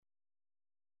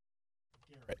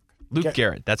Luke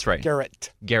Garrett. That's right. Garrett.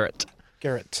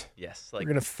 Yes. We're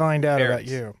going to find out about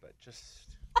you. But just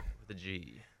with a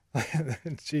G.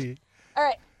 G. All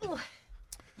right. Ooh.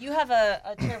 You have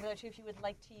a chair over there, too, if you would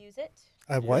like to use it.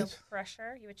 What? No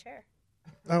pressure. You have a chair.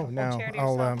 Oh, no. Chair to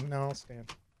I'll yourself. I'll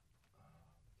stand.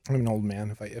 I'm an old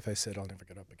man. If I sit, I'll never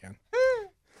get up again.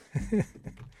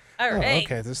 All right.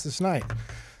 Okay, this night.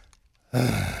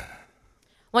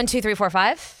 1, 2, 3, 4,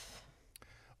 5.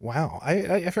 Wow.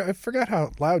 I forgot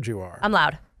how loud you are. I'm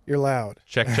loud. You're loud.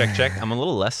 Check. I'm a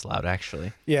little less loud,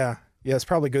 actually. Yeah. Yeah, it's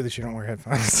probably good that you don't wear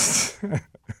headphones.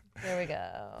 There we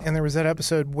go. And there was that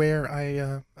episode where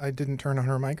I didn't turn on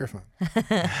her microphone.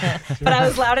 But I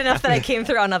was loud enough that I came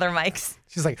through on other mics.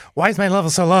 She's like, "Why is my level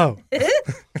so low?"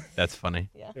 That's funny.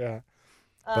 Yeah.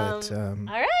 But all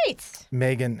right.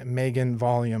 Megan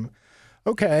volume.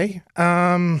 Okay.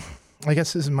 I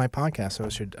guess this is my podcast, so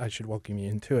I should welcome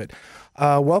you into it.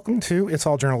 Welcome to It's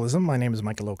All Journalism. My name is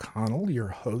Michael O'Connell, your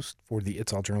host for the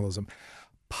It's All Journalism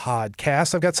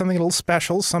podcast. I've got something a little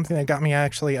special, something that got me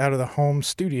actually out of the home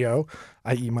studio,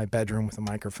 i.e. my bedroom with a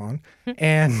microphone,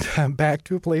 and back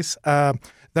to a place that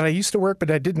I used to work but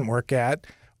I didn't work at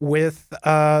with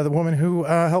the woman who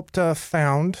helped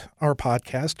found our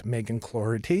podcast, Megan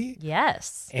Cloherty.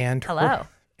 Yes. And hello.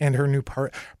 Her new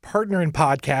partner in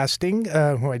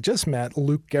podcasting, who I just met,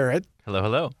 Luke Garrett.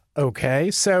 Hello. Okay,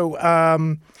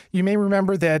 so you may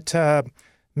remember that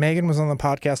Megan was on the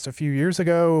podcast a few years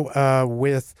ago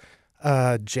with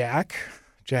Jack.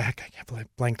 I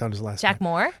can't blanked on his last name. Jack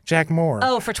Moore? Moore.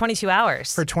 Oh, for 22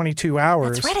 hours. For 22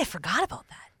 hours. That's right. I forgot about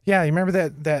that. Yeah, you remember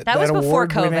that was before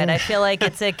COVID. award-winning- I feel like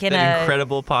it's a kind That of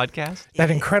incredible podcast.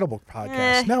 That incredible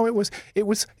podcast. No, it was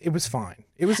fine.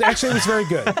 It was very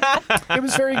good. It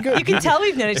was very good. You can tell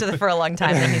we've known each other for a long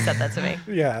time when he said that to me.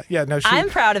 Yeah. No, I'm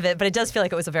proud of it, but it does feel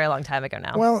like it was a very long time ago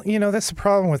now. Well, that's the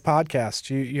problem with podcasts.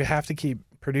 You have to keep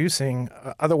producing,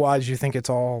 otherwise you think it's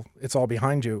all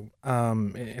behind you,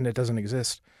 and it doesn't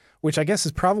exist. Which I guess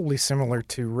is probably similar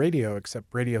to radio,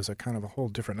 except radio's a kind of a whole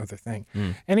different other thing.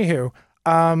 Anywho,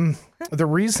 the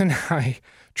reason I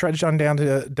trudged on down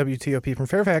to WTOP from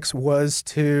Fairfax was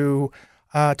to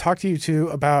talk to you two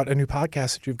about a new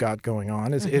podcast that you've got going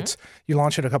on. You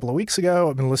launched it a couple of weeks ago.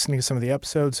 I've been listening to some of the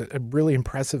episodes. Really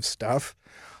impressive stuff.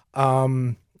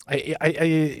 First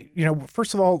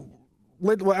of all,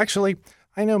 actually,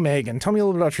 I know Megan. Tell me a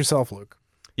little bit about yourself, Luke.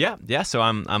 Yeah. So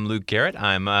I'm Luke Garrett.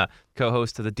 I'm a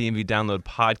co-host of the DMV Download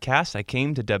podcast. I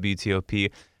came to WTOP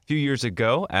a few years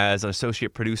ago as an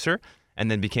associate producer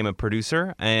and then became a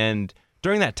producer. And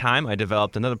during that time, I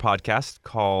developed another podcast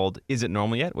called Is It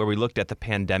Normal Yet?, where we looked at the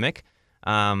pandemic.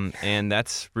 And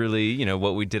that's really,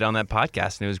 what we did on that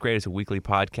podcast. And it was great. It's a weekly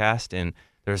podcast, and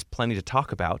there's plenty to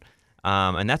talk about.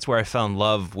 And that's where I fell in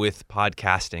love with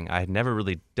podcasting. I had never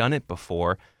really done it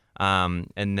before. And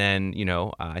then,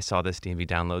 I saw this DMV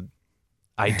Download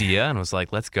idea and was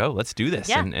like, let's go, let's do this.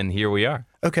 Yeah. And here we are.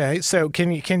 Okay, so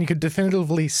can you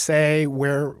definitively say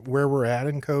where we're at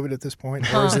in COVID at this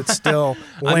point, or is it still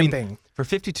limping? For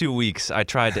 52 weeks, I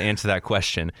tried to answer that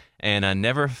question, and I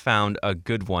never found a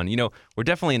good one. We're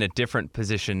definitely in a different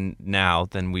position now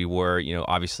than we were,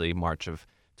 obviously March of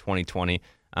 2020.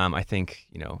 I think,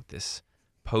 this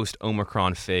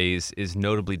post-Omicron phase is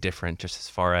notably different just as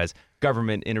far as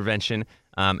government intervention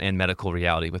and medical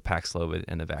reality with Paxlovid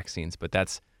and the vaccines. But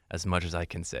that's as much as I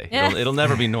can say. It'll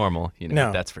never be no,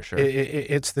 that's for sure.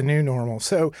 It's the new normal.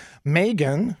 So,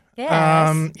 Megan,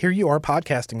 Yes. Here you are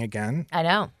podcasting again. I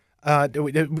know.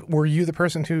 Were you the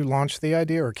person who launched the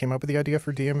idea or came up with the idea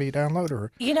for DMV Download?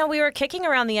 Or We were kicking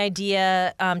around the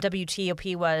idea.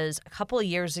 WTOP was a couple of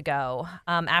years ago.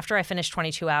 After I finished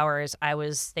 22 hours, I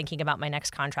was thinking about my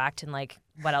next contract and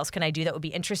what else can I do that would be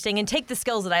interesting and take the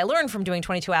skills that I learned from doing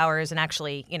 22 hours and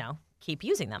actually, keep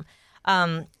using them.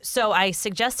 So I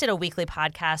suggested a weekly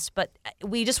podcast, but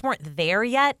we just weren't there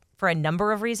yet for a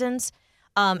number of reasons.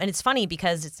 And it's funny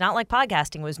because it's not like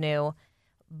podcasting was new.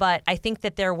 But I think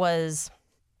that there was,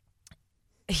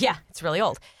 it's really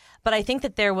old. But I think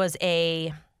that there was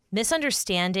a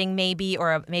misunderstanding maybe,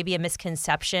 or maybe a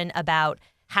misconception about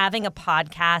having a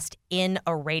podcast in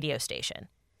a radio station.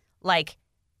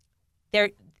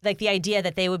 The idea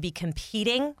that they would be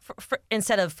competing for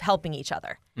instead of helping each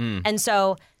other. And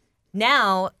so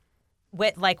now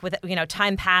with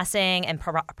time passing and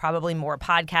probably more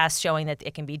podcasts showing that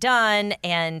it can be done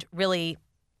and really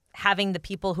having the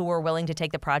people who were willing to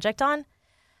take the project on,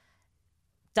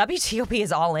 WTOP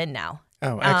is all in now.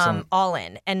 Oh, excellent. All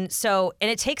in. And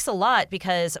it takes a lot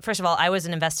because, first of all, I was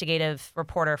an investigative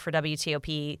reporter for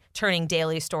WTOP, turning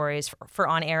daily stories for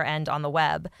on air and on the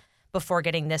web before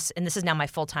getting this. And this is now my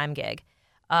full-time gig.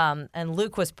 and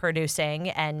Luke was producing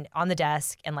and on the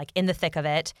desk and like in the thick of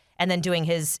it, and then doing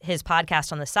his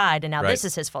podcast on the side, and now this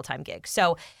is his full-time gig.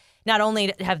 So not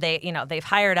only have they, they've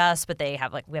hired us, but they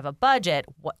have we have a budget.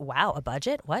 Wow, a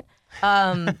budget? What?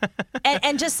 And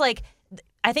just like,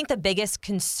 I think the biggest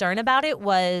concern about it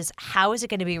was how is it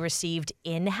going to be received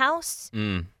in-house?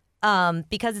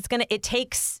 Because it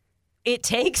takes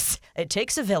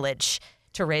a village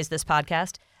to raise this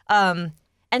podcast. And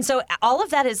so all of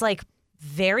that is like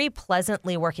very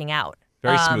pleasantly working out.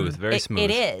 Very smooth, very smooth.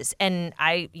 It is. And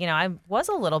I was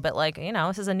a little bit like,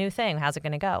 this is a new thing. How's it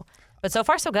going to go? But so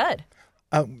far, so good.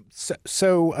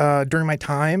 So during my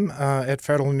time at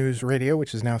Federal News Radio,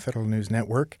 which is now Federal News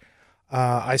Network,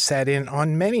 I sat in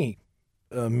on many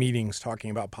meetings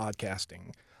talking about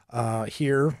podcasting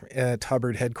here at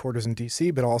Hubbard headquarters in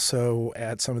D.C., but also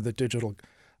at some of the digital,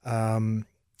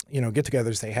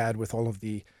 get-togethers they had with all of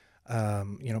the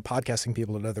podcasting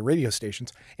people at other radio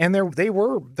stations. And they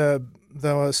were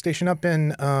the station up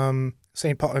in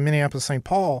St. Paul, Minneapolis, St.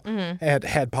 Paul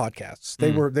had podcasts.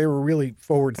 They were really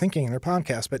forward thinking in their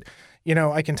podcasts. But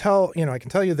I can tell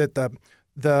you that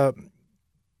the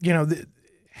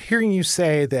hearing you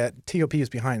say that TOP is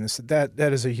behind this, that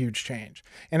is a huge change.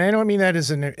 And I don't mean that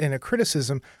as in a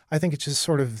criticism. I think it's just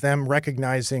sort of them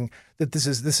recognizing that this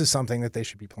is something that they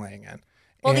should be playing in.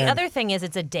 Well, the other thing is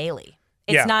it's a daily.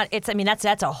 It's not. It's. I mean, that's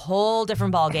a whole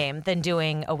different ballgame than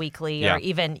doing a weekly or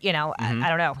even I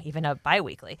don't know, even a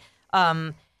biweekly.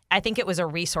 I think it was a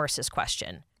resources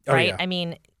question, right? Oh, yeah. I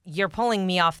mean, you're pulling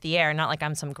me off the air, not like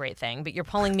I'm some great thing, but you're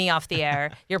pulling me off the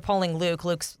air. You're pulling Luke.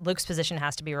 Luke's position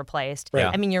has to be replaced. Right.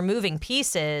 I mean, you're moving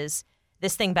pieces.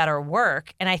 This thing better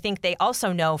work. And I think they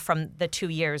also know from the 2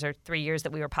 years or 3 years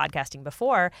that we were podcasting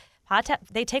before,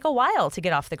 they take a while to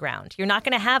get off the ground. You're not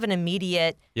going to have an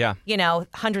immediate,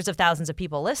 hundreds of thousands of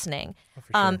people listening.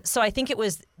 Sure. So I think it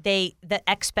was the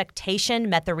expectation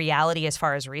met the reality as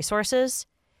far as resources.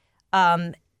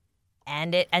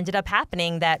 And it ended up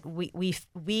happening that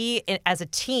we as a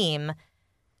team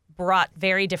brought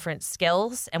very different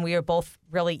skills, and we were both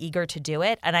really eager to do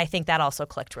it. And I think that also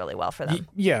clicked really well for them.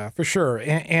 Yeah, for sure.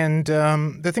 And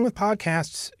the thing with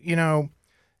podcasts,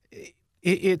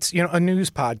 it's a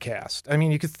news podcast. I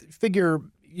mean, you could figure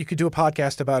you could do a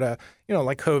podcast about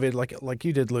like COVID, like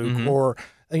you did, Luke, or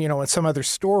some other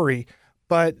story.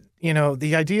 But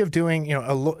the idea of doing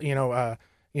a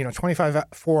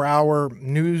 24-hour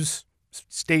news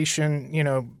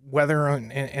station, weather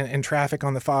and traffic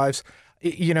on the fives,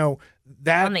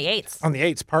 that on the eights. On the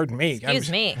eights, pardon me. Excuse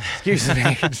me.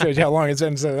 It shows you how long it's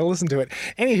been since I listened to it.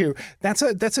 Anywho,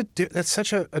 that's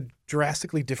such a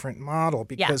drastically different model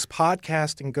because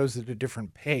podcasting goes at a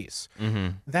different pace.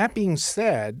 That being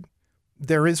said,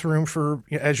 there is room for,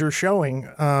 as you're showing,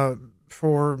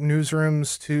 for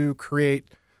newsrooms to create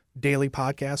daily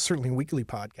podcasts, certainly weekly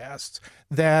podcasts,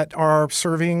 that are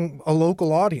serving a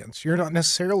local audience. You're not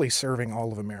necessarily serving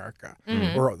all of America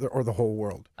or the whole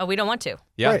world. Oh, we don't want to.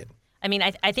 Yeah. Right. I mean,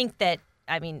 I think that,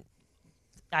 I don't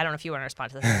know if you want to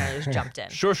respond to this. I kind of just jumped in.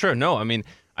 Sure. No, I mean,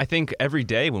 I think every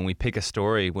day when we pick a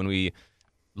story, when we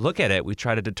look at it, we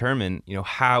try to determine,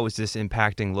 how is this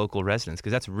impacting local residents?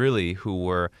 Because that's really who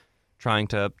we're trying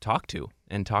to talk to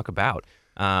and talk about.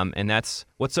 And that's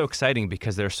what's so exciting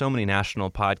because there are so many national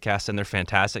podcasts and they're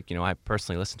fantastic. I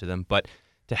personally listen to them. But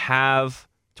to have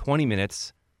 20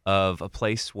 minutes of a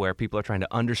place where people are trying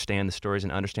to understand the stories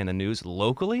and understand the news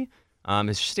locally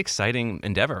is just an exciting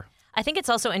endeavor. I think it's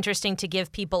also interesting to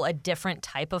give people a different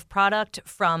type of product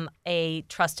from a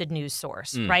trusted news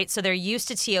source, right? So they're used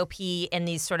to TOP in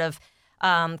these sort of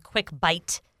quick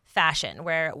bite fashion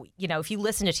where, if you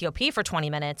listen to TOP for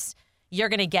 20 minutes, you're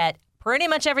going to get pretty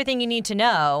much everything you need to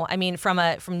know. I mean, from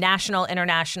national,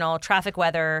 international, traffic,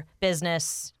 weather,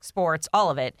 business, sports,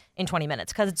 all of it in 20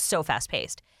 minutes because it's so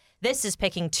fast-paced. This is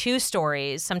picking 2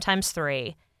 stories, sometimes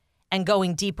 3, and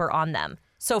going deeper on them.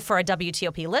 So for a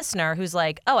WTOP listener who's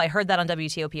like, oh, I heard that on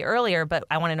WTOP earlier, but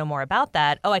I want to know more about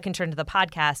that. Oh, I can turn to the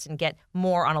podcast and get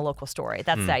more on a local story.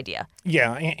 That's the idea.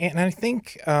 Yeah, and I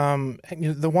think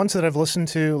the ones that I've listened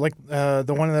to, like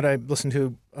the one that I listened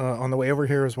to on the way over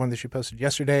here was one that you posted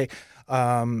yesterday,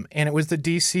 and it was the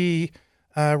DC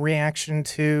reaction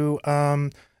to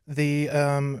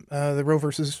the Roe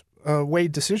versus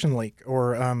Wade decision leak,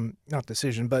 or not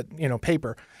decision, but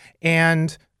paper,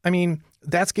 and I mean,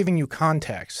 that's giving you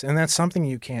context, and that's something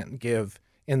you can't give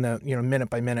in the minute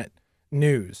by minute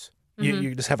news.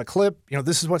 You just have a clip.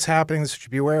 This is what's happening. This is what you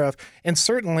should be aware of. And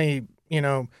certainly,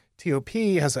 TOP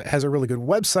has a really good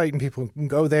website, and people can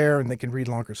go there and they can read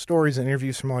longer stories and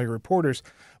interviews from all your reporters.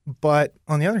 But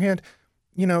on the other hand,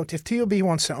 if TOP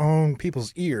wants to own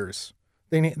people's ears,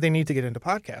 they need to get into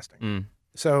podcasting.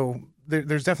 So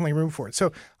there's definitely room for it.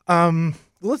 So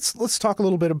let's talk a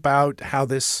little bit about how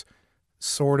this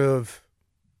sort of,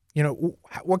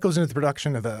 what goes into the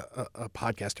production of a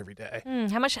podcast every day.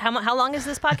 How long is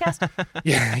this podcast?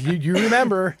 Yeah, you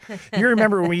remember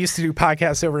when we used to do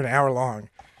podcasts over an hour long.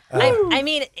 I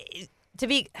mean, to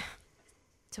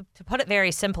put it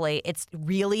very simply, it's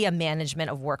really a management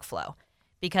of workflow.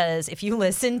 Because if you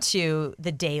listen to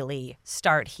The Daily,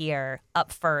 Start Here,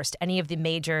 Up First, any of the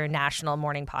major national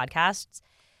morning podcasts,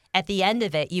 at the end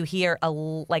of it, you hear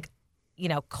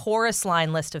a chorus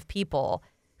line list of people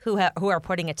who are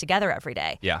putting it together every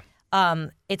day. Yeah.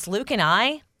 It's Luke and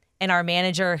I and our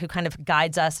manager who kind of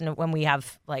guides us. And when we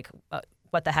have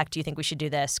what the heck do you think we should do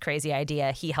this crazy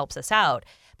idea, he helps us out.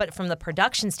 But from the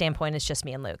production standpoint, it's just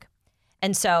me and Luke.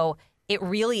 And so it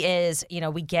really is,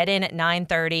 we get in at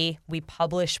 9:30, we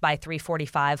publish by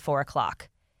 3:45, 4 o'clock.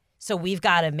 So we've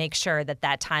got to make sure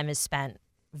that time is spent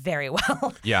very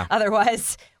well. Yeah.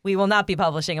 Otherwise, we will not be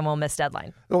publishing and we'll miss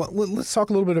deadline. Well, let's talk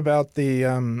a little bit about the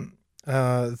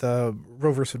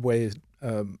Roe versus Wade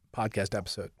podcast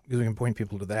episode, because we can point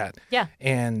people to that. Yeah.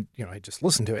 And, I just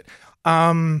listened to it.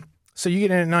 So you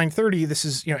get in at 9:30. This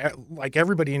is, like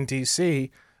everybody in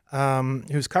D.C.,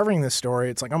 who's covering this story,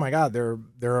 it's like, oh my God, there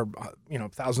are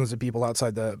thousands of people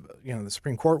outside the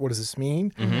Supreme Court. What does this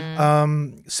mean?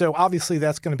 Mm-hmm. So obviously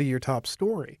that's going to be your top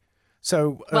story.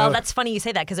 So well, that's funny you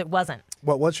say that because it wasn't.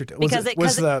 What was your because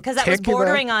that was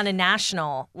bordering on a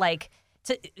national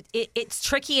it's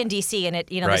tricky in DC, and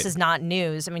Right. This is not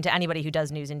news. I mean, to anybody who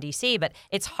does news in DC, but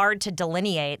it's hard to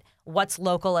delineate what's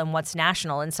local and what's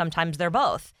national, and sometimes they're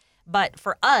both. But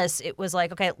for us, it was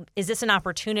like, okay, is this an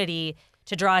opportunity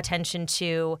to draw attention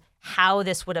to how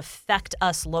this would affect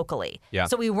us locally? Yeah.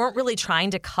 So we weren't really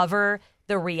trying to cover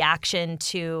the reaction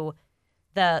to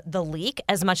the leak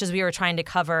as much as we were trying to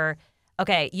cover,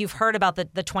 okay, you've heard about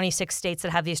the 26 states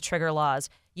that have these trigger laws.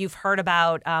 You've heard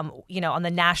about, on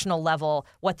the national level,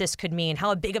 what this could mean,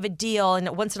 how big of a deal,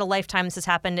 and once in a lifetime this has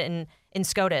happened in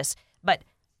SCOTUS. But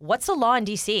what's the law in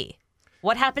D.C.?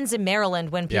 What happens in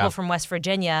Maryland when people from West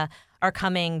Virginia are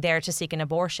coming there to seek an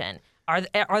abortion? Are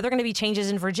there going to be changes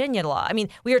in Virginia law? I mean,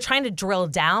 we are trying to drill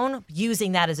down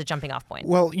using that as a jumping off point.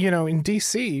 Well, in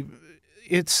D.C.,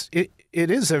 it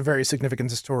is a very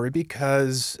significant story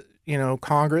because,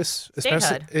 Congress,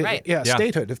 Statehood, especially, right.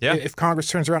 Statehood. If Congress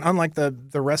turns around, unlike the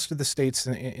rest of the states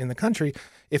in the country,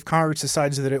 if Congress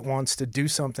decides that it wants to do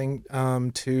something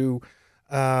to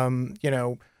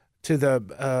the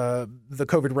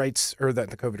COVID rights, or the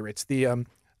COVID rights, the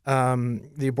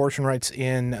abortion rights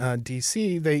in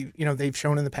D.C., they've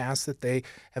shown in the past that they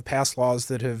have passed laws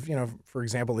that have, for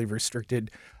example, they've restricted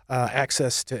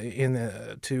access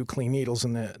to clean needles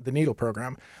in the needle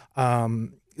program.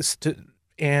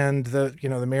 And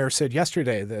the mayor said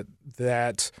yesterday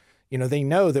that they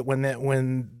know that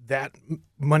when that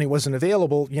money wasn't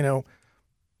available,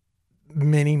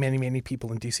 many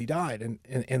people in D.C. died,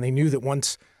 and they knew that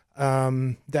once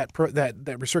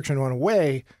that restriction went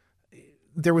away,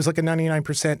 there was like a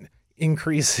 99%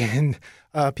 increase in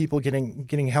people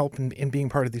getting help and being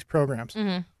part of these programs.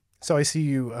 Mm-hmm. So I see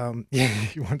you.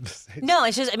 You wanted to say no.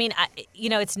 It's just, I mean,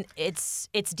 it's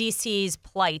DC's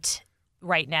plight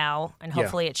right now, and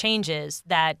hopefully it changes,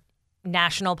 that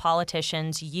national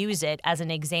politicians use it as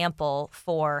an example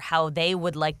for how they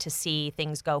would like to see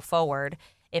things go forward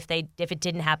if it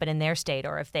didn't happen in their state,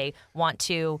 or if they want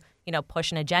to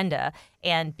push an agenda.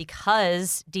 And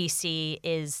because DC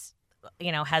is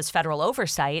has federal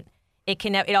oversight,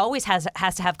 it always has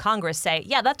to have Congress say,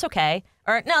 yeah, that's okay,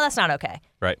 or no, that's not okay.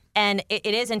 Right. And it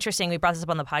is interesting. We brought this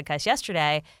up on the podcast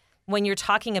yesterday. When you're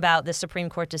talking about the Supreme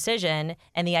Court decision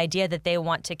and the idea that they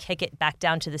want to kick it back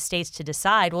down to the states to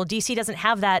decide, well, D.C. doesn't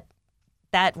have that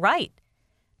right.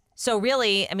 So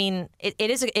really, I mean,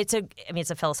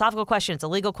 it's a philosophical question, it's a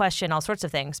legal question, all sorts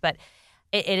of things. But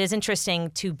it is interesting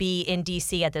to be in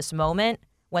D.C. at this moment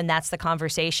when that's the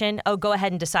conversation. Oh, go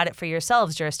ahead and decide it for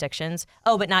yourselves, jurisdictions.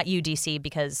 Oh, but not you, D.C.,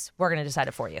 because we're going to decide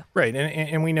it for you. Right,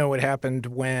 and we know what happened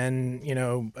when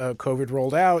COVID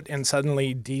rolled out, and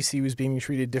suddenly D.C. was being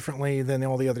treated differently than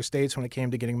all the other states when it came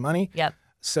to getting money. Yep.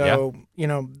 So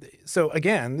so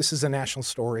again, this is a national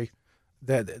story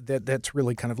that's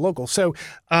really kind of local. So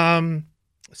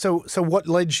So what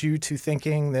led you to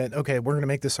thinking that, okay, we're going to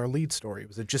make this our lead story?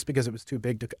 Was it just because it was too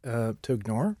big to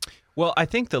ignore? Well, I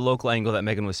think the local angle that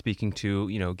Megan was speaking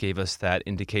to, gave us that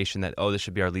indication that, this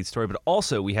should be our lead story. But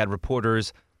also we had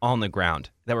reporters on the ground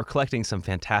that were collecting some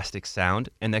fantastic sound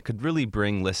and that could really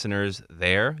bring listeners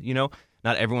there.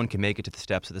 Not everyone can make it to the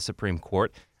steps of the Supreme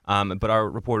Court, but our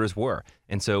reporters were.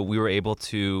 And so we were able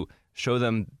to show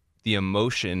them the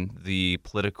emotion, the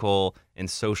political and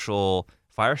social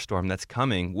firestorm that's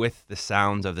coming with the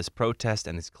sounds of this protest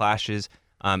and these clashes,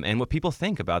 and what people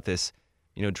think about this,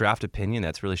 draft opinion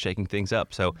that's really shaking things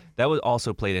up. So that was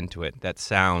also played into it, that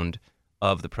sound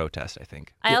of the protest, I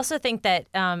think. I also think that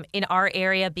in our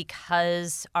area,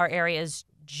 because our area is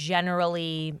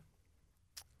generally,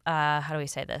 how do we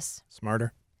say this?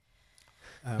 Smarter.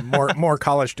 More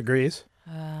college degrees.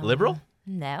 Liberal?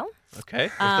 No. Okay.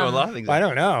 We're throwing a lot of things I out.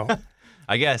 don't know.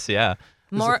 I guess, yeah.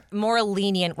 More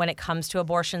lenient when it comes to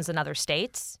abortions in other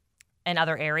states and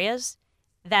other areas.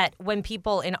 That when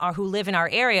people who live in our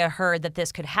area heard that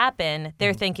this could happen,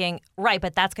 they're thinking, right,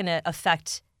 but that's going to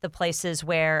affect the places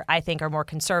where I think are more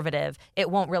conservative. It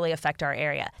won't really affect our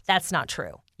area. That's not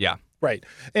true. Yeah. Right.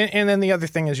 And then the other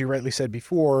thing, as you rightly said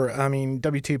before, I mean,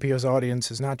 WTOP's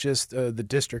audience is not just the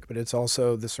district, but it's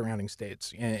also the surrounding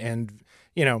states. And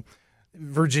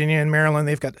Virginia and Maryland,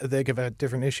 they've got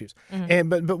different issues. And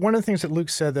but one of the things that Luke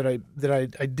said that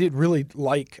I did really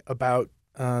like about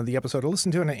the episode to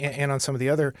listen to and on some of the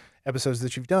other episodes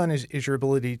that you've done is your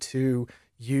ability to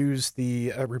use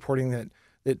the reporting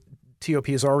that TOP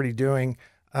is already doing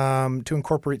to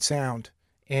incorporate sound.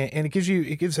 And it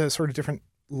gives a sort of different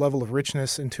level of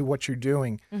richness into what you're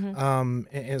doing, and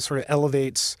it sort of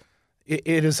elevates.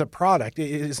 It is a product.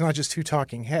 It's not just two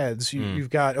talking heads. You've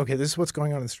got, okay, this is what's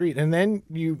going on in the street, and then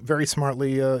you very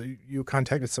smartly you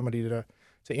contacted somebody to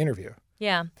interview.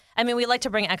 Yeah, I mean, we like to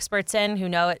bring experts in who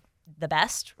know it the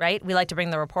best, right? We like to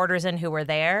bring the reporters in who were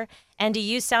there and to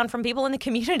use sound from people in the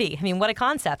community. I mean, what a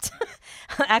concept!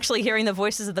 Actually, hearing the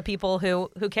voices of the people who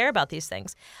care about these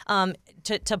things.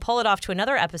 To pull it off to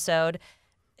another episode.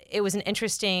 It was an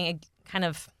interesting kind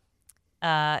of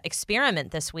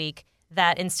experiment this week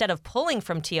that instead of pulling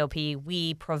from TOP,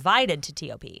 we provided to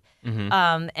TOP.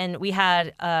 And we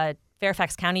had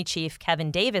Fairfax County Chief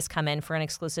Kevin Davis come in for an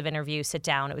exclusive interview, sit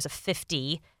down. It was a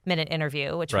 50-minute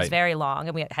interview, which was very long,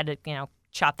 and we had to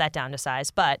chop that down to size.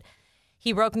 But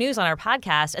he broke news on our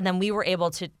podcast, and then we were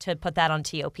able to put that on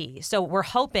TOP. So we're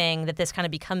hoping that this kind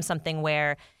of becomes something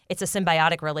where it's a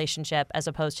symbiotic relationship as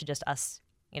opposed to just us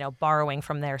borrowing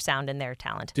from their sound and their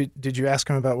talent. Did you ask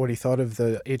him about what he thought of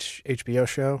the HBO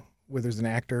show where there's an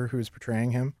actor who's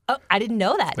portraying him? Oh, I didn't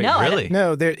know that. Wait, no, really?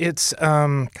 No, it's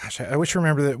I wish I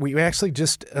remember that we actually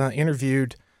just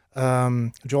interviewed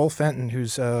Joel Fenton,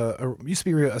 who's used to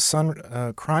be a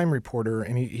Sun crime reporter,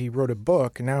 and he wrote a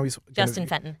book, and now he's Justin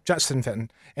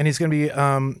Fenton, and he's going to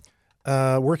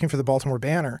be working for the Baltimore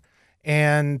Banner,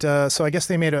 and so I guess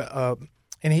they made and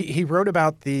he wrote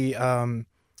about the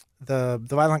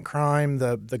violent crime,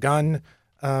 the gun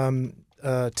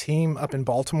team up in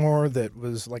Baltimore that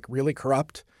was like really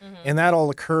corrupt, and that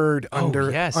all occurred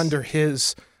under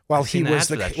his while he was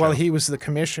the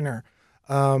commissioner.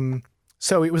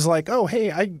 So it was like, oh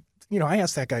hey, I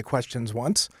asked that guy questions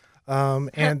once,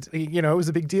 and it was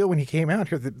a big deal when he came out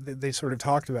here. They sort of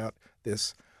talked about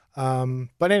this,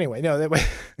 but anyway, no. That way,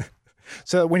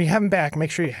 so when you have him back,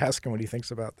 make sure you ask him what he thinks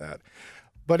about that.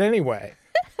 But anyway.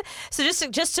 So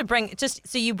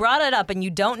so you brought it up and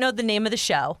you don't know the name of the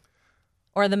show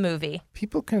or the movie.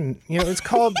 People can, it's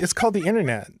called the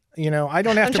internet. I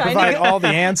don't have to provide all the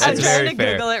answers. I'm trying to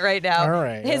Google it right now. All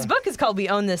right. His book is called We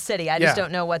Own This City. I just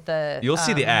don't know what the... You'll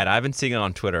see the ad. I've been seeing it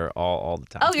on Twitter all the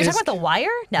time. Oh, you're talking about The Wire?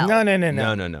 No.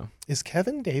 No. Is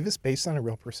Kevin Davis based on a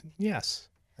real person? Yes.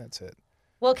 That's it.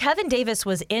 Well, Kevin Davis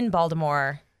was in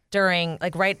Baltimore during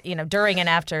and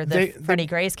after the Freddie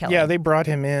Gray's killing. Yeah, they brought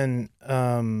him in,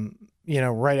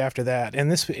 right after that.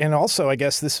 And also, I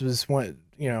guess this was when,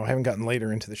 I haven't gotten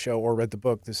later into the show or read the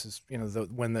book. This is,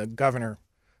 when the governor,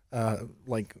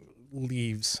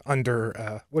 leaves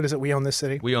under, what is it? We Own This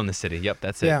City? We Own This City. Yep,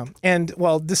 that's it. Yeah. And,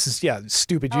 well, this is,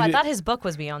 stupid. Oh, I thought his book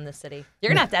was We Own This City. You're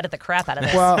going to have to edit the crap out of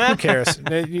this. Well, who cares?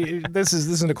 This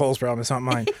is Nicole's problem. It's not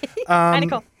mine. Hi,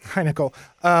 Nicole. Hi, Nicole.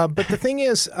 But the thing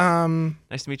is...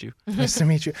 nice to meet you. Nice to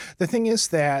meet you. The thing is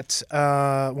that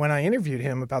when I interviewed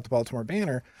him about the Baltimore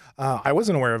Banner, I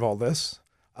wasn't aware of all this.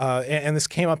 And this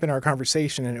came up in our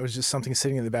conversation, and it was just something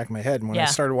sitting in the back of my head. And when I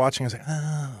started watching, I was like,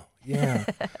 oh, yeah.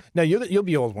 No, you'll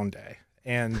be old one day.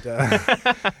 And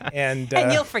and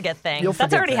you'll forget things.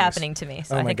 That's already happening to me,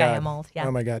 so I think I am old. Yeah.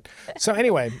 Oh, my God. So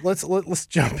anyway, let's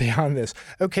jump beyond this.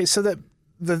 Okay, so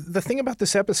the thing about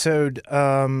this episode,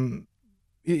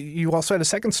 you also had a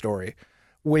second story,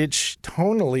 which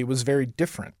tonally was very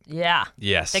different. Yeah.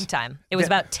 Yes. Big time. It was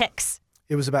about ticks.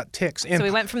 It was about ticks. And, so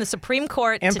we went from the Supreme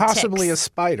Court and to possibly ticks. a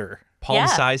spider.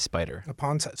 Palm-sized spider. A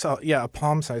palm size. So yeah, a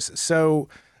palm size. So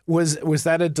was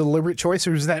that a deliberate choice,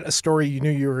 or was that a story you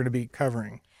knew you were going to be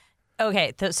covering?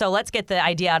 Okay, so let's get the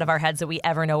idea out of our heads that we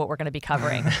ever know what we're going to be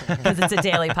covering, because it's a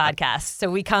daily podcast. So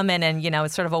we come in and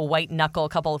it's sort of a white knuckle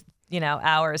couple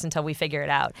hours until we figure it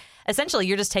out. Essentially,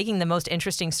 you're just taking the most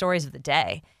interesting stories of the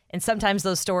day. And sometimes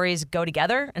those stories go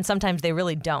together and sometimes they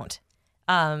really don't.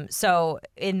 So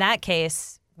in that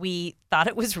case, we thought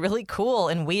it was really cool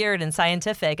and weird and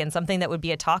scientific and something that would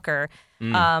be a talker.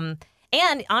 And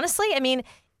honestly, I mean,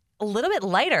 a little bit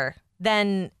lighter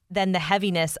than the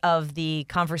heaviness of the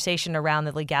conversation around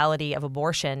the legality of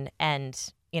abortion and,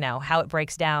 how it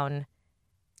breaks down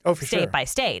state by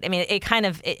state. I mean,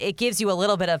 it gives you a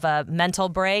little bit of a mental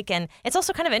break, and it's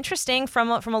also kind of interesting from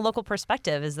a local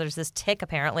perspective. Is there's this tick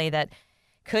apparently that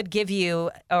could give you,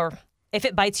 or if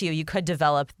it bites you, you could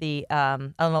develop the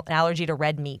an allergy to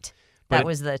red meat. That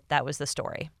was the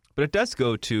story. But it does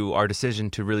go to our decision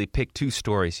to really pick two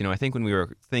stories. I think when we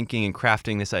were thinking and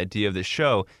crafting this idea of this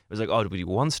show, it was like, do we do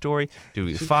one story? Do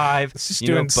we do five? It's just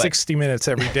doing 60 minutes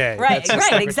every day. Right,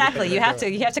 exactly. You have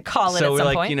to call it at some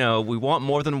point. So we're we want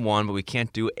more than one, but we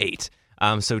can't do 8.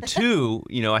 So 2,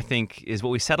 I think is what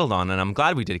we settled on, and I'm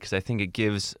glad we did because I think it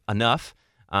gives enough.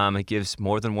 It gives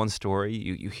more than one story.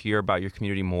 You hear about your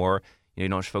community more. You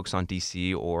don't just focus on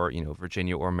D.C. or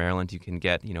Virginia or Maryland. You can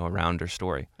get a rounder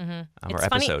story or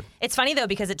episode. It's funny though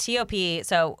because at TOP,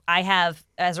 so I have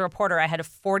as a reporter, I had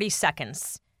 40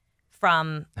 seconds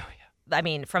from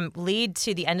from lead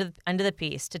to the end of the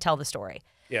piece to tell the story.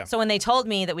 Yeah. So when they told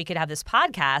me that we could have this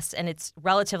podcast and it's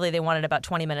relatively, they wanted about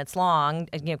 20 minutes long,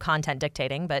 content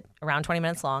dictating, but around 20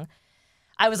 minutes long.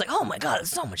 I was like, oh my God, it's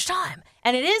so much time.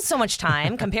 And it is so much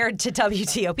time compared to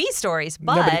WTOP stories.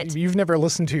 But you've never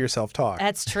listened to yourself talk.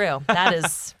 That's true. That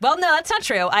is, well, no, that's not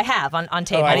true. I have on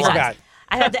tape many times.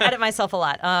 I had to edit myself a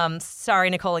lot. Sorry,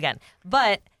 Nicole, again.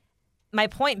 But my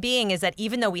point being is that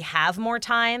even though we have more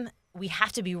time, we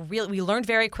have to be real. We learned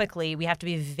very quickly. We have to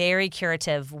be very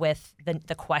curative with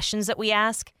the questions that we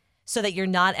ask so that you're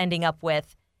not ending up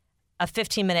with a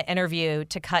 15-minute interview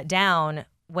to cut down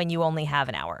when you only have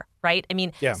an hour, right? I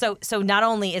mean, so not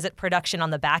only is it production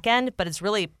on the back end, but it's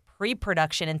really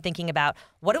pre-production and thinking about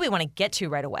what do we want to get to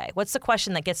right away? What's the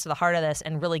question that gets to the heart of this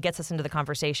and really gets us into the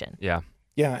conversation? Yeah,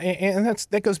 and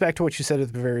that goes back to what you said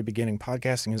at the very beginning.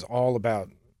 Podcasting is all about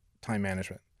time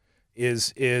management.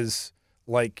 Is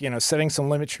like, setting some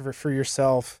limits for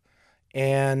yourself,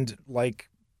 and like,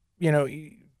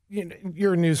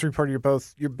 you're a news reporter.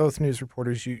 You're both news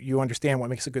reporters. You understand what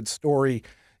makes a good story.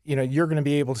 You're going to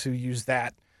be able to use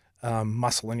that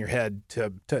muscle in your head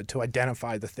to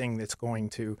identify the thing that's going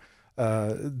to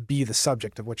be the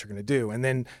subject of what you're going to do. And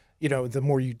then, the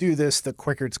more you do this, the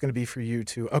quicker it's going to be for you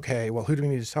to, okay, well, who do we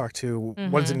need to talk to?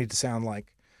 Mm-hmm. What does it need to sound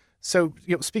like? So,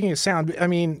 speaking of sound, I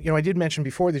mean, I did mention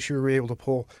before that you were able to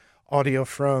pull audio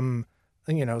from,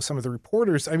 some of the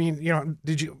reporters. I mean,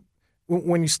 did you,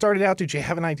 when you started out, did you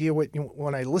have an idea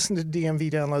when I listened to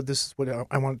DMV download, this is what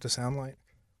I want it to sound like?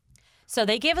 So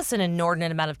they gave us an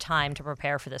inordinate amount of time to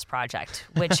prepare for this project,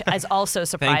 which is also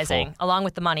surprising. Thankful. Along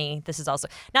with the money, this is also,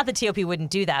 not that TOP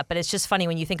wouldn't do that, but it's just funny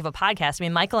when you think of a podcast. I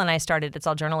mean, Michael and I started It's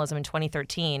All Journalism in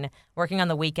 2013, working on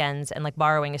the weekends and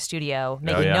borrowing a studio,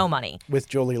 making no money. With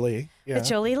Jolie Lee. Yeah. With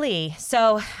Jolie Lee.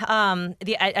 So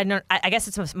I guess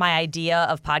it's my idea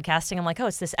of podcasting. I'm like,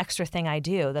 it's this extra thing I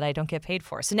do that I don't get paid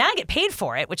for. So now I get paid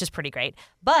for it, which is pretty great.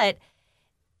 But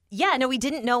yeah, no, we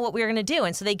didn't know what we were going to do.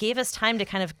 And so they gave us time to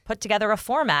kind of put together a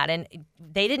format, and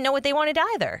they didn't know what they wanted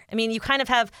either. I mean, you kind of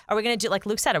have, are we going to do, like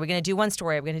Luke said, are we going to do one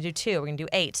story? Are we going to do 2? Are we going to do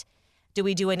 8? Do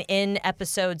we do an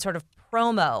in-episode sort of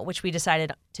promo, which we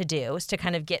decided to do, is to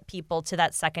kind of get people to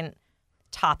that second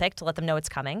topic to let them know it's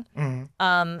coming?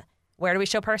 Mm-hmm. Where do we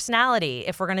show personality?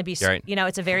 If we're going to be, right.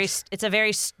 It's a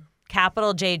very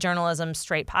capital J journalism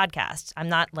straight podcast. I'm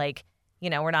not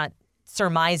we're not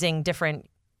surmising different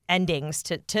endings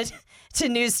to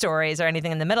news stories or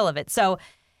anything in the middle of it. So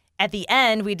at the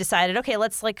end, we decided, okay,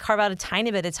 let's carve out a tiny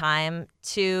bit of time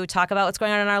to talk about what's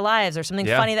going on in our lives, or something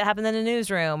funny that happened in the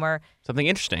newsroom, or something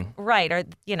interesting. Right. Or,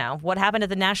 what happened at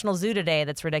the National Zoo today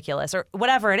that's ridiculous, or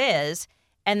whatever it is.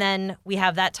 And then we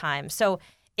have that time. So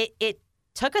it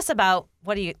took us about,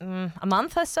 a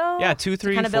month or so? Yeah, 2,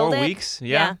 3, 4 weeks.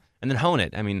 Yeah. And then hone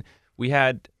it. I mean, we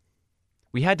had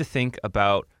to think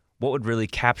about what would really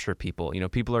capture people.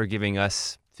 People are giving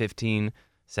us 15,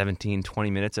 17, 20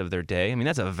 minutes of their day. I mean,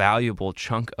 that's a valuable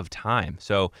chunk of time.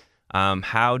 So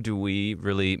how do we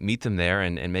really meet them there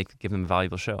and give them a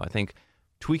valuable show? I think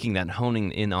tweaking that and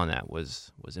honing in on that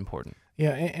was important.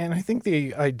 Yeah, and I think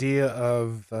the idea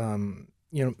of,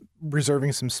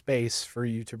 reserving some space for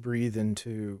you to breathe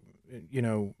into,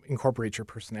 incorporate your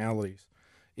personalities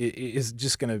is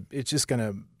just going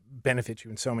to benefit you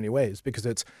in so many ways, because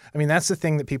that's the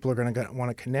thing that people are going to want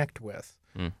to connect with.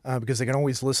 because they can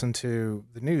always listen to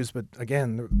the news. But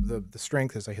again, the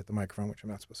strength, as I hit the microphone, which I'm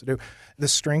not supposed to do, the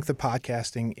strength of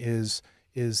podcasting is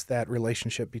that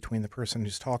relationship between the person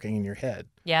who's talking in your head.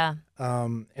 Yeah.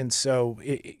 And so,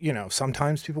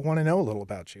 sometimes people want to know a little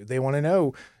about you. They want to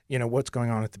know, what's going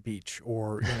on at the beach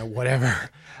or, whatever.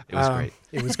 It was great.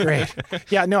 It was great.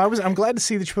 Yeah, no, I'm glad to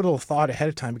see that you put a little thought ahead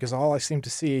of time, because all I seemed to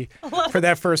see for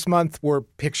that first month were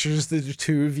pictures of the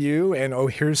two of you and,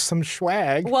 here's some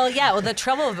swag. Well, yeah. Well, the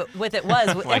trouble with it was,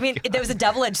 there was a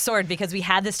double-edged sword, because we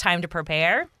had this time to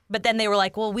prepare. But then they were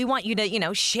like, well, we want you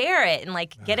to, share it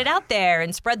and get it out there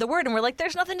and spread the word. And we're like,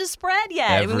 there's nothing to spread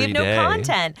yet. We have no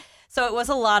content. So it was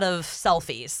a lot of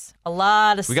selfies,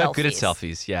 We got good at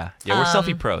selfies. Yeah. Yeah. We're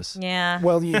selfie pros. Yeah.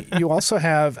 Well, you also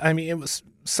have, it was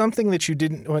something that you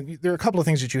didn't, there are a couple of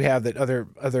things that you have that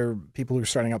other people who are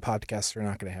starting out podcasts are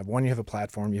not going to have. One, you have a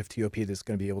platform, you have TOP that's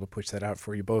going to be able to push that out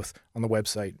for you both on the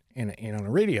website and on a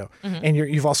radio. And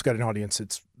you've also got an audience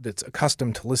that's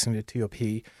accustomed to listening to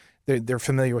TOP. They're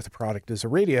familiar with the product as a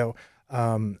radio,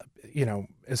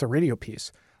 as a radio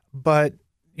piece. But,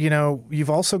 you've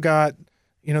also got,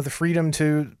 the freedom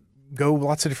to go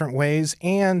lots of different ways.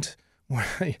 And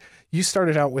you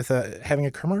started out with having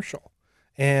a commercial.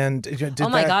 And oh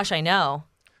my gosh, I know.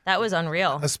 That was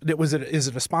unreal. Is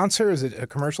it a sponsor? Is it a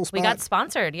commercial spot? We got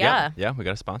sponsored, yeah. Yeah, we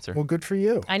got a sponsor. Well, good for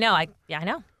you. I know. I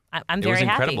know. I'm very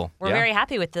happy. Incredible. We're very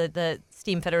happy with the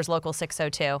Steam Fitters Local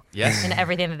 602. Yes. And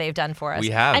everything that they've done for us.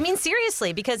 We have.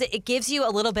 Seriously, because it gives you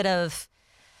a little bit of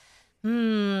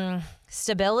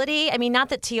stability. Not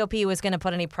that TOP was going to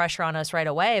put any pressure on us right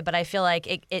away, but I feel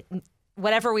like it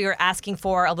whatever we were asking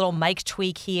for, a little mic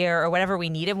tweak here or whatever we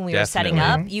needed when we were setting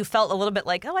up, you felt a little bit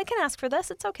like, I can ask for this.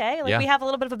 It's okay. We have a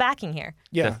little bit of a backing here.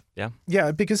 Yeah. Yeah.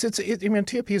 Yeah, because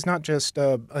TOP is not just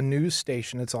a news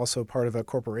station. It's also part of a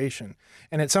corporation.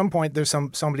 And at some point, there's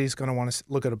somebody's going to want to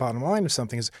look at a bottom line of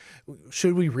something. Is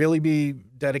should we really be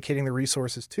dedicating the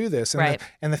resources to this? And right.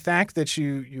 The fact that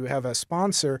you have a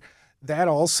sponsor, that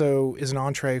also is an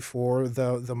entree for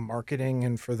the marketing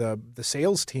and for the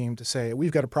sales team to say,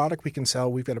 we've got a product we can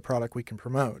sell, we've got a product we can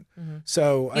promote. Mm-hmm.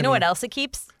 So you know what else it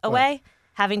keeps away? What?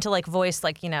 Having to voice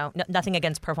nothing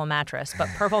against Purple Mattress, but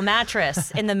Purple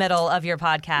Mattress in the middle of your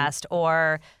podcast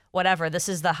or whatever. This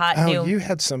is the hot new. You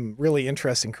had some really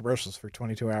interesting commercials for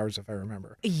 22 hours, if I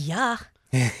remember. Yeah.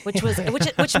 which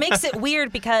makes it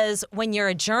weird, because when you're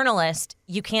a journalist,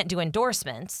 you can't do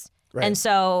endorsements. Right.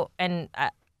 And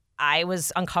I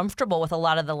was uncomfortable with a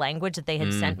lot of the language that they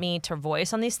had sent me to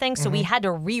voice on these things. So we had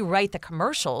to rewrite the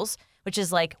commercials, which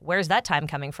is where's that time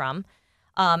coming from?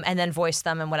 And then voice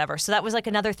them and whatever. So that was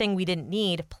another thing we didn't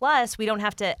need. Plus, we don't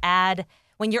have to add,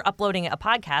 when you're uploading a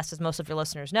podcast, as most of your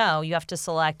listeners know, you have to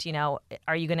select,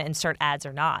 are you going to insert ads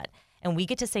or not? And we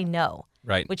get to say no,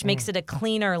 right? Which makes it a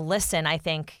cleaner listen, I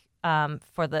think,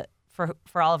 for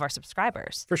all of our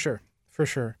subscribers. For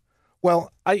sure.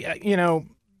 Well,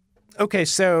 okay,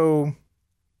 so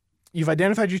you've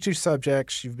identified your two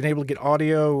subjects. You've been able to get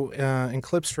audio and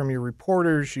clips from your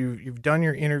reporters. You've done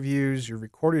your interviews. You've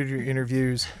recorded your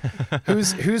interviews.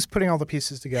 Who's putting all the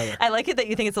pieces together? I like it that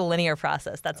you think it's a linear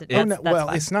process. That's fun.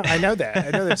 It's not. I know that.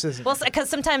 I know this isn't. Well, because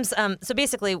sometimes, so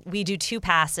basically, we do 2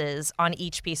 passes on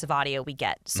each piece of audio we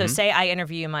get. So say I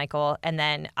interview you, Michael, and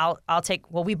then I'll take.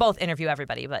 Well, we both interview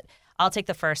everybody, but I'll take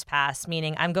the first pass,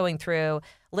 meaning I'm going through,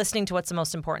 listening to what's the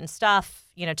most important stuff,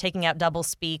 taking out double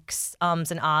speaks,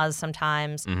 ums and ahs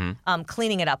sometimes,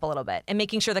 cleaning it up a little bit and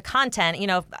making sure the content,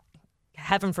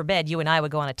 heaven forbid you and I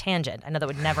would go on a tangent. I know that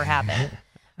would never happen.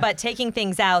 But taking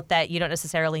things out that you don't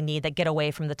necessarily need that get away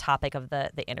from the topic of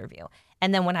the interview.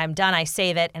 And then when I'm done, I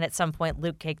save it. And at some point,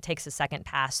 Luke takes a second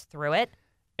pass through it.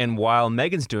 And while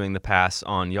Megan's doing the pass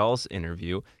on y'all's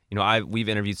interview, we've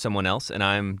interviewed someone else, and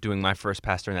I'm doing my first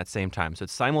pass during that same time. So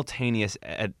it's simultaneous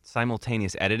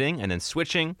editing, and then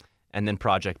switching, and then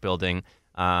project building.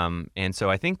 And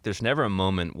so I think there's never a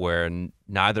moment where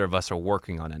neither of us are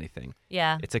working on anything.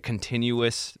 Yeah, it's a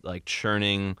continuous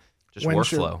churning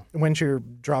workflow. When's your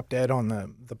drop dead on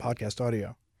the podcast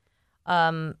audio?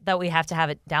 That we have to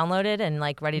have it downloaded and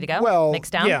ready to go. Well,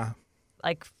 mixed down. Yeah,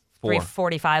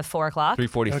 3:45, 4 o'clock.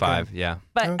 3:45, okay. Yeah.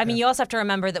 But you also have to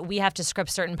remember that we have to script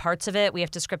certain parts of it. We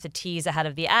have to script the tease ahead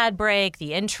of the ad break,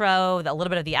 the intro, a little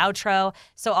bit of the outro.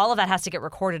 So all of that has to get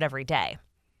recorded every day.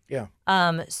 Yeah.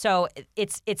 So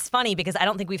it's funny because I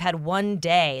don't think we've had one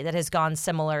day that has gone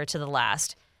similar to the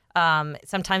last.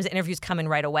 Sometimes the interviews come in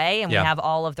right away, and we have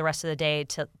all of the rest of the day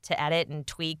to edit and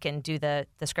tweak and do the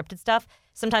scripted stuff.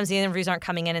 Sometimes the interviews aren't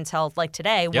coming in until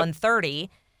today, 1:30.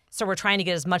 So we're trying to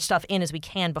get as much stuff in as we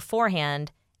can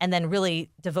beforehand and then really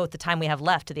devote the time we have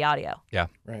left to the audio. Yeah.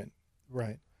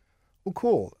 Right. Well,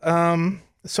 cool.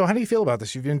 So how do you feel about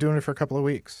this? You've been doing it for a couple of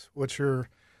weeks. What's your,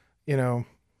 you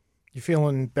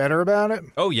feeling better about it?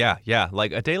 Oh, yeah.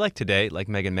 Like a day like today, like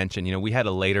Megan mentioned, we had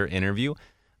a later interview,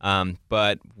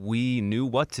 but we knew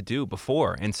what to do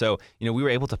before. And so, we were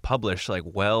able to publish like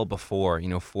well before,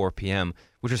 4 p.m.,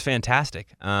 which was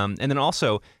fantastic. And then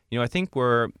also, I think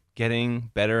we're getting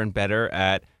better and better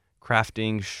at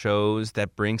crafting shows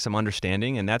that bring some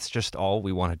understanding, and that's just all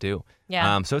we want to do.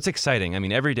 Yeah. So it's exciting. I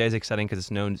mean, every day is exciting because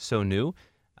it's so new.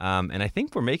 And I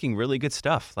think we're making really good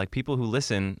stuff. Like people who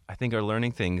listen, I think are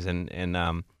learning things, and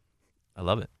I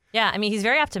love it. Yeah, I mean, he's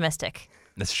very optimistic.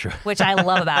 That's true. Which I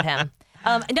love about him.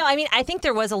 No, I mean, I think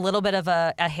there was a little bit of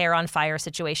a hair on fire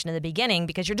situation in the beginning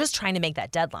because you're just trying to make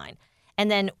that deadline. And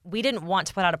then we didn't want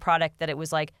to put out a product that it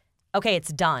was like, okay,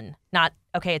 it's done, not,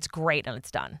 okay, it's great and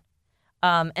it's done.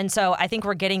 And so I think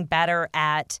we're getting better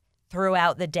at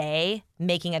throughout the day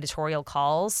making editorial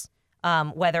calls,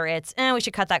 whether it's, we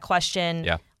should cut that question,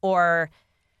 or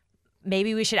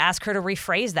maybe we should ask her to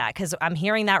rephrase that because I'm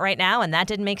hearing that right now and that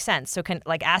didn't make sense. So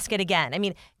ask it again. I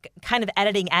mean, kind of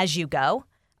editing as you go,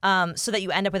 so that you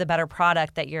end up with a better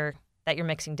product that you're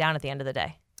mixing down at the end of the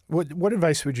day. What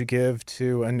advice would you give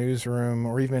to a newsroom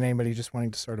or even anybody just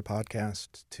wanting to start a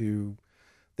podcast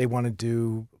they want to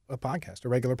do a podcast, a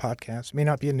regular podcast? It may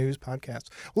not be a news podcast.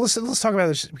 Well, let's talk about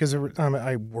this because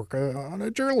I work on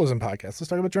a journalism podcast. Let's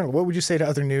talk about journalism. What would you say to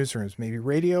other newsrooms, maybe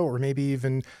radio or maybe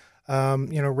even,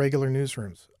 regular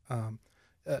newsrooms?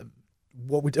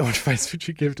 What advice would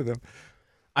you give to them?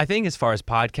 I think as far as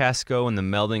podcasts go and the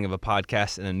melding of a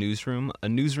podcast and a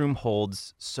newsroom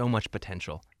holds so much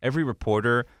potential. Every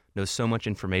reporter knows so much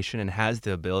information and has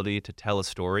the ability to tell a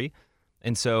story.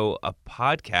 And so a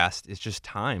podcast is just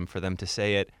time for them to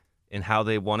say it in how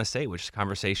they want to say it, which is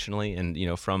conversationally and,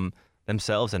 from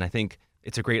themselves. And I think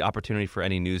it's a great opportunity for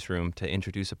any newsroom to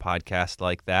introduce a podcast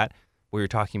like that where you're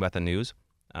talking about the news.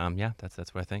 That's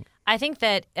what I think. I think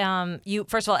that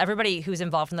first of all, everybody who's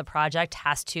involved in the project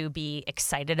has to be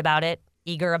excited about it,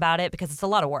 eager about it, because it's a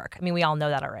lot of work. I mean, we all know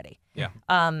that already. Yeah.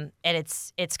 And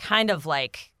it's kind of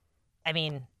like, I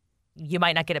mean, you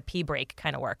might not get a pee break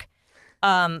kind of work.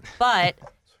 But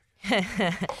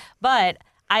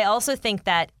I also think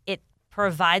that it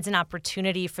provides an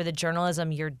opportunity for the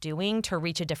journalism you're doing to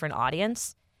reach a different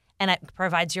audience. And it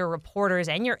provides your reporters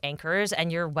and your anchors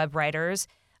and your web writers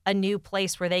a new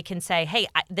place where they can say, hey,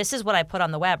 this is what I put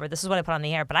on the web or this is what I put on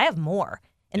the air, but I have more.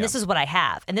 And this is what I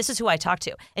have. And this is who I talk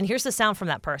to. And here's the sound from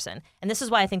that person. And this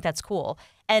is why I think that's cool.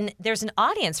 And there's an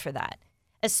audience for that,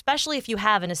 especially if you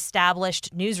have an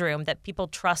established newsroom that people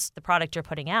trust the product you're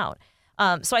putting out.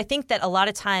 So I think that a lot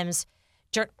of times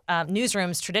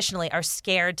newsrooms traditionally are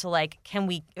scared to like, can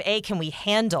we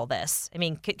handle this? I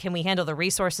mean, can we handle the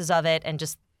resources of it and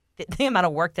just the amount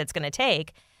of work that's going to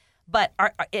take? But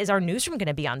is our newsroom going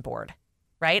to be on board,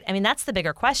 right? I mean, that's the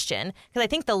bigger question because I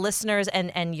think the listeners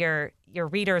and your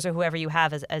readers or whoever you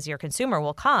have as your consumer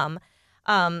will come.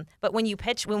 But when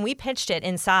we pitched it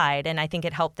inside, and I think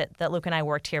it helped that Luke and I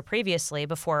worked here previously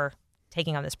before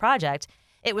taking on this project,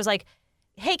 it was like,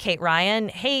 hey, Kate Ryan,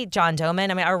 hey, John Doman.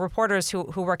 I mean, our reporters who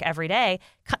work every day,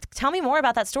 tell me more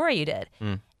about that story you did.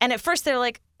 And at first they're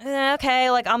like,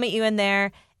 okay, like I'll meet you in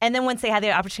there. And then once they have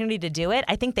the opportunity to do it,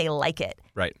 I think they like it.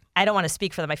 Right. I don't want to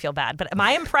speak for them. I feel bad. But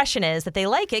my impression is that they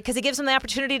like it because it gives them the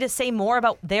opportunity to say more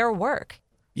about their work.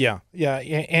 Yeah.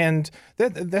 And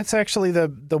that's actually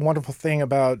the wonderful thing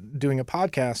about doing a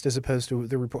podcast as opposed to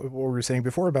what we were saying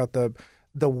before about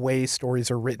the way stories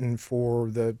are written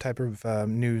for the type of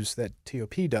news that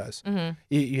TOP does. Mm-hmm.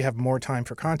 You have more time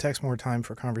for context, more time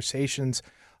for conversations.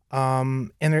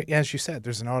 And as you said,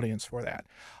 there's an audience for that.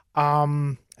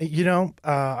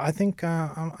 I think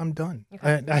I'm done.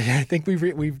 Okay. I think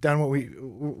we've done what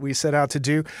we set out to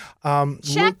do.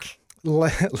 Check.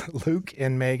 Luke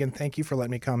and Megan, thank you for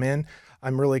letting me come in.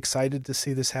 I'm really excited to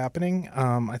see this happening.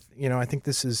 I think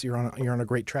this is you're on a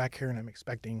great track here, and I'm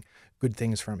expecting good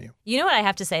things from you. You know what I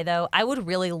have to say though? I would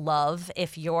really love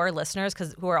if your listeners,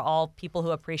 who are all people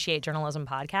who appreciate journalism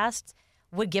podcasts,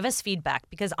 would give us feedback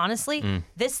because honestly,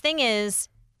 this thing is.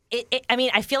 I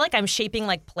mean, I feel like I'm shaping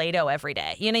like Play-Doh every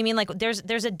day. You know what I mean? Like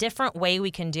there's a different way we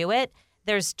can do it.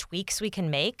 There's tweaks we can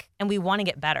make, and we want to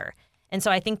get better. And so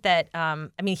I think that,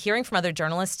 hearing from other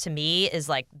journalists to me is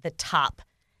like the top.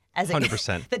 as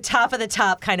 100%. the top of the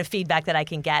top kind of feedback that I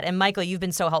can get. And Michael, you've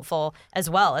been so helpful as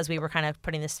well as we were kind of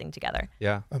putting this thing together.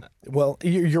 Yeah. Well,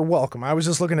 you're welcome. I was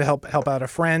just looking to help out a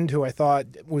friend who I thought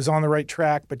was on the right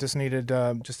track, but just needed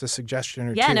just a suggestion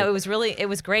or two. Yeah, no, it was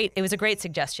great. It was a great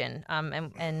suggestion.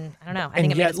 And I don't know. I think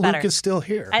and it yet made us better. Luke is still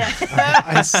here.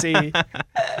 I see.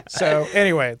 So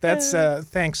anyway, that's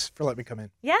thanks for letting me come in.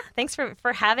 Yeah, thanks for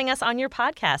having us on your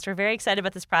podcast. We're very excited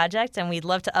about this project, and we'd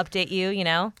love to update you,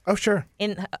 Oh, sure.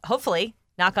 in hopefully,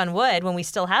 knock on wood, when we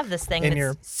still have this thing In that's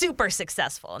your- super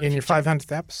successful. In your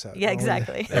 500th episode. Yeah,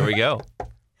 exactly. There we go.